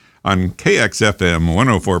history on KXFM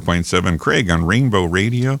 104.7, Craig on Rainbow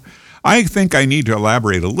Radio. I think I need to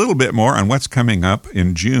elaborate a little bit more on what's coming up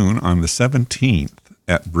in June on the 17th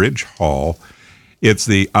at Bridge Hall. It's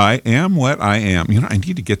the I Am What I Am. You know, I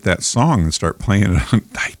need to get that song and start playing it.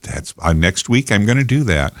 That's next week. I'm going to do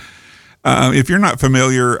that. If you're not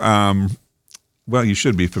familiar, well, you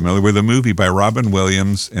should be familiar with a movie by Robin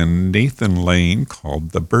Williams and Nathan Lane called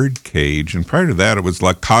The Birdcage. And prior to that, it was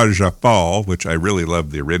La Cage aux Folles, which I really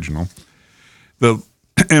loved the original.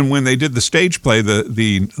 And when they did the stage play,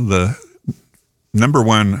 the number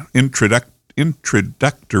one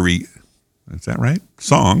introductory, is that right?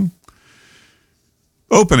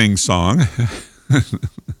 Opening song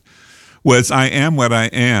was I Am What I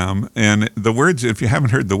Am, and the words, if you haven't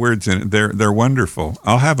heard the words in it, they're wonderful.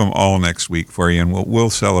 I'll have them all next week for you, and we'll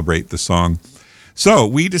celebrate the song. So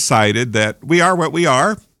we decided that we are what we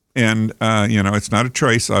are, and it's not a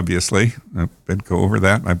choice, obviously. I've gone over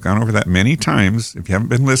that many times. If you haven't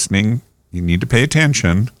been listening, you need to pay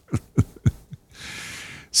attention.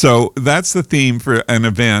 So that's the theme for an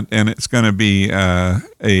event, and it's going to be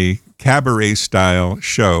a cabaret-style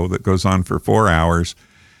show that goes on for 4 hours,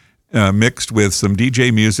 mixed with some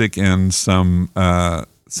DJ music and some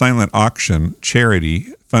silent auction charity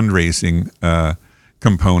fundraising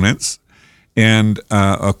components. And,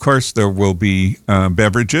 of course, there will be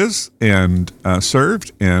beverages and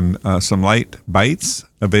served and some light bites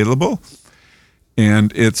available.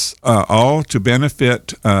 And it's all to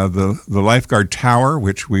benefit the Lifeguard Tower,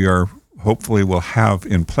 which we hopefully will have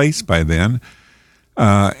in place by then,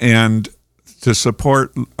 and to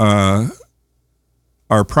support our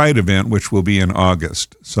Pride event, which will be in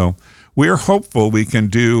August. So we're hopeful we can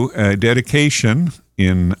do a dedication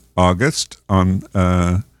in August on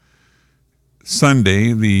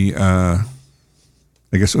Sunday, I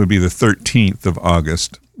guess it would be the 13th of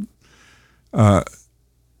August, of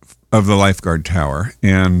the Lifeguard Tower.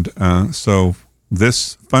 And so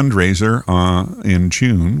this fundraiser in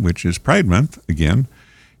June, which is Pride Month again,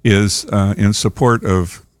 is in support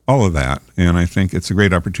of all of that. And I think it's a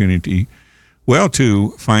great opportunity, well,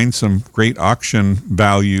 to find some great auction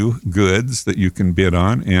value goods that you can bid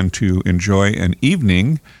on and to enjoy an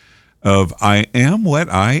evening of I Am What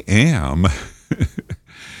I Am.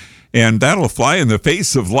 And that'll fly in the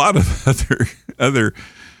face of a lot of other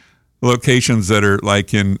locations that are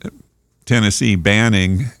like in Tennessee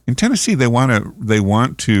banning. In Tennessee, they had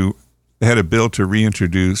a bill to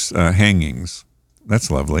reintroduce hangings. That's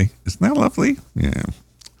lovely. Isn't that lovely? Yeah.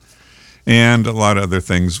 And a lot of other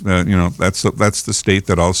things. That's the state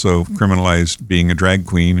that also criminalized being a drag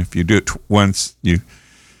queen. If you do it once, you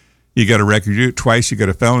got a record. You do it twice, you got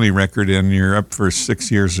a felony record, and you're up for 6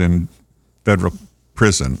 years in federal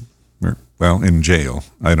prison. Well, in jail.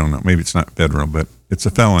 I don't know. Maybe it's not federal, but it's a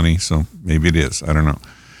felony, so maybe it is. I don't know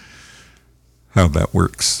how that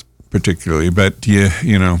works particularly. But,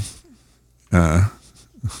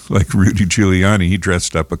 like Rudy Giuliani, he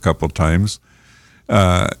dressed up a couple times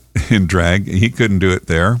in drag. He couldn't do it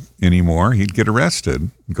there anymore. He'd get arrested,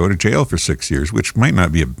 go to jail for 6 years, which might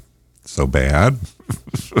not be so bad.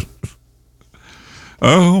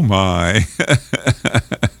 Oh, my.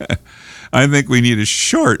 I think we need a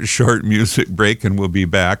short music break, and we'll be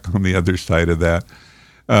back on the other side of that.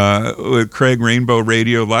 With Craig, Rainbow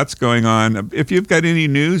Radio, lots going on. If you've got any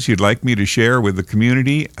news you'd like me to share with the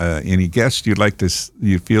community, any guests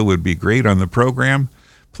you feel would be great on the program,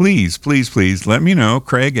 please let me know.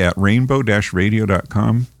 Craig at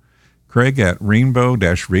rainbow-radio.com. Craig at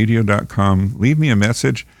rainbow-radio.com. Leave me a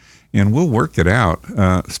message, and we'll work it out,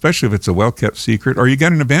 especially if it's a well-kept secret or you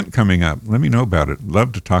got an event coming up. Let me know about it.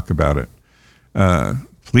 Love to talk about it.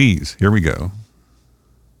 Please, here we go.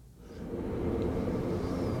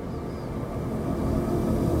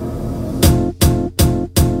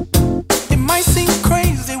 It might seem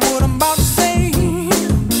crazy what I'm about to say.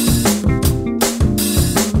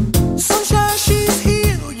 Sunshine, she's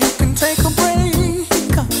here, you can take a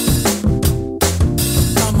break.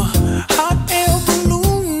 I'm a hot air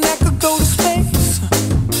balloon that could go to space.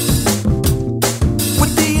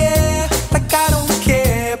 With the air, like I don't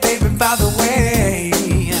care, baby, by the way.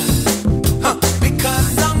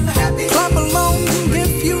 Because I'm happy. Clap along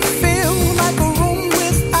if you feel like a room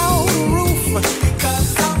without a roof.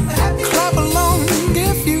 Because I'm happy. Clap along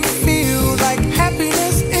if you feel like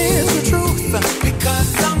happiness is the truth.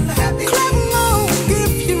 Because I'm happy. Clap along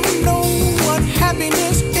if you know what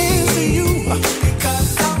happiness is to you.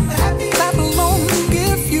 Because I'm happy. Clap along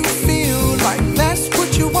if you feel like that's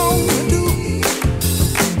what you want to do.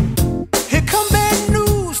 Here come bad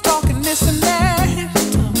news, talking this and that.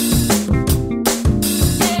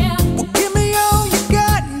 Well, give me all you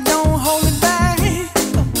got and don't hold it back.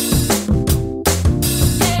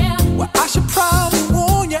 Well, I should probably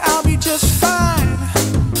warn you, I'll be just fine.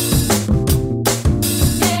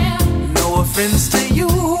 No offense to you,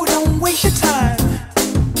 don't waste your time.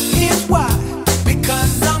 Here's why.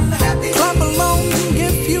 Because I'm happy. Clap along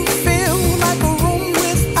if you feel like a room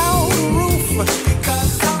without a roof.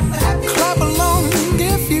 Because I'm happy. Clap along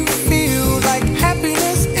if you feel like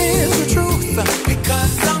happiness is the truth.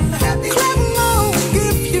 Because I'm happy. Clap along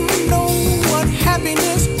if you know what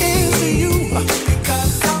happiness is to you.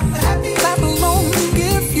 Because I'm happy. Clap along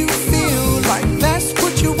if you feel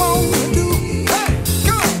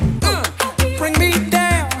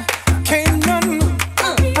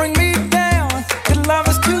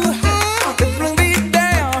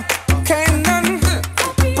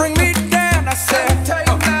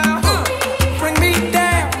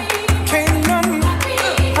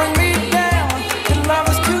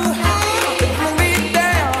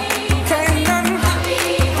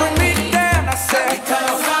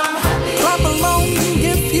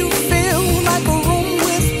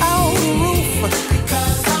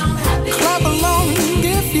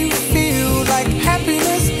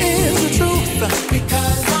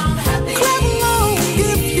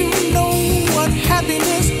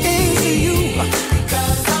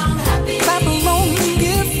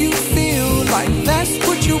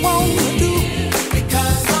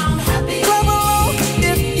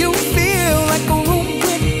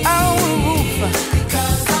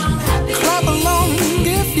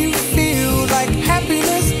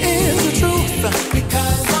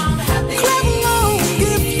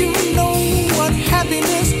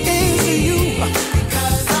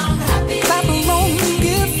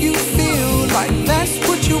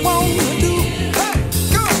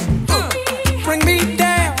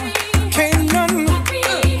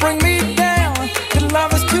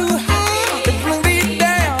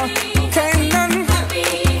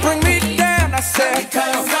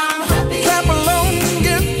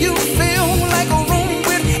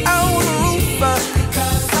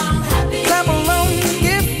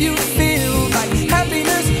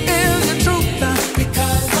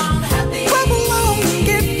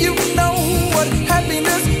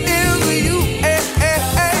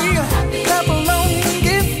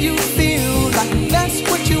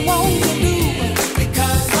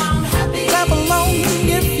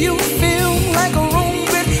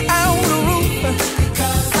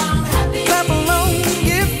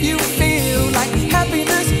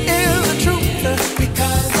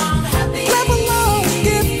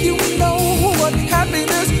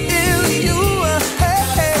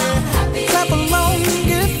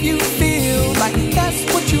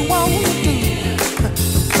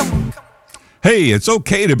Hey, it's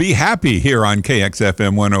okay to be happy here on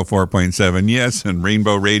KXFM 104.7. Yes, and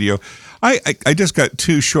Rainbow Radio. I just got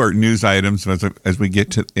two short news items as we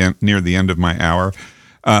get to near the end of my hour,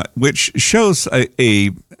 which shows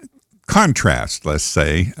a contrast, let's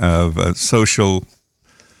say, of social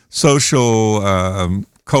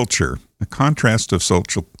culture, a contrast of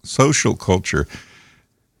social culture.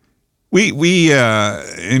 We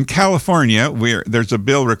in California, there's a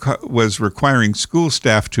bill was requiring school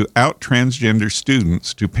staff to out transgender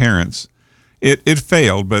students to parents. It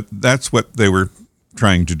failed, but that's what they were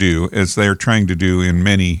trying to do, as they're trying to do in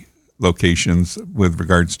many locations with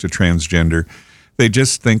regards to transgender. They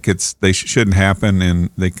just think they shouldn't happen, and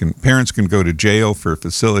parents can go to jail for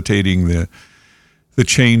facilitating the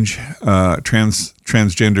change,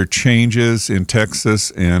 transgender changes in Texas,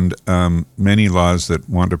 and many laws that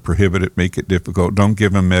want to prohibit it, make it difficult, don't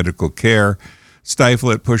give them medical care, stifle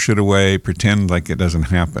it, push it away, pretend like it doesn't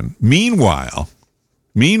happen. Meanwhile,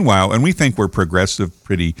 and we think we're progressive,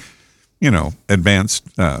 pretty, advanced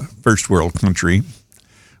first world country.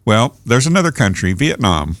 Well, there's another country,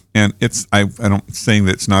 Vietnam, and I don't saying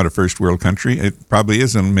that it's not a first world country. It probably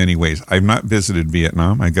is in many ways. I've not visited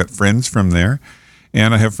Vietnam. I got friends from there.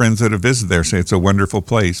 And I have friends that have visited there, say it's a wonderful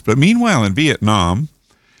place. But meanwhile, in Vietnam,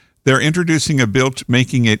 they're introducing a bill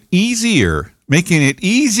making it easier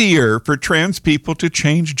for trans people to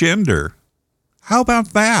change gender. How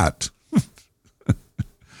about that?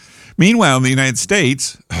 Meanwhile, in the United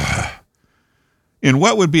States, in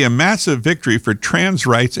what would be a massive victory for trans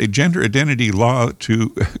rights, a gender identity law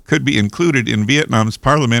could be included in Vietnam's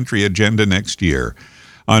parliamentary agenda next year.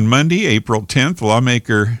 On Monday, April 10th,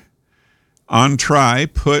 lawmaker On Tri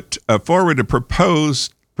put forward a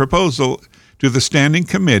proposal to the Standing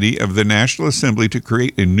Committee of the National Assembly to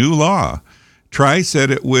create a new law. Tri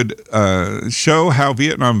said it would show how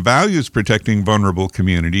Vietnam values protecting vulnerable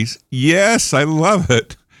communities. Yes, I love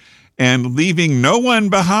it. And leaving no one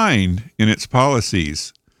behind in its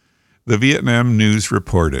policies, the Vietnam News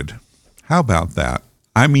reported. How about that?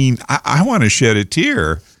 I mean, I want to shed a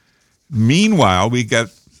tear. Meanwhile, we got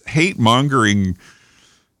hate-mongering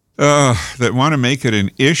that want to make it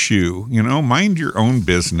an issue. Mind your own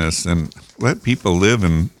business and let people live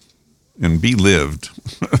and be lived.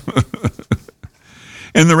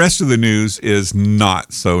 And the rest of the news is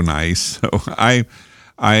not so nice. So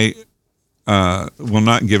I will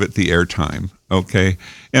not give it the airtime. Okay.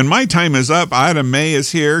 And my time is up. Ida May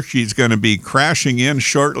is here. She's going to be crashing in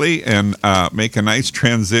shortly and make a nice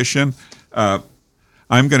transition.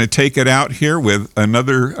 I'm going to take it out here with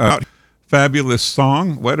another fabulous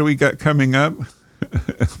song. What do we got coming up?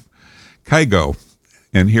 Kygo.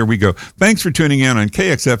 And here we go. Thanks for tuning in on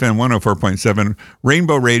KXFM 104.7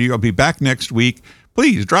 Rainbow Radio. I'll be back next week.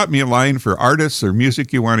 Please drop me a line for artists or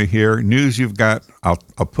music you want to hear, news you've got. I'll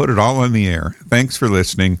put it all on the air. Thanks for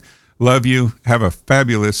listening. Love you. Have a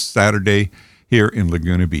fabulous Saturday here in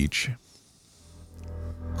Laguna Beach.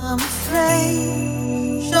 I'm a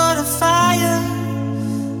flame, short of fire.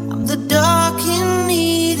 I'm the dark in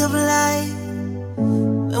need of light.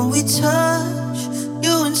 When we touch,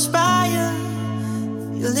 you inspire.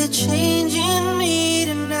 Feel it changing me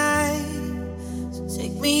tonight. So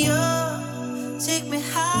take me up, take me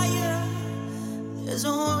higher. There's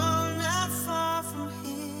a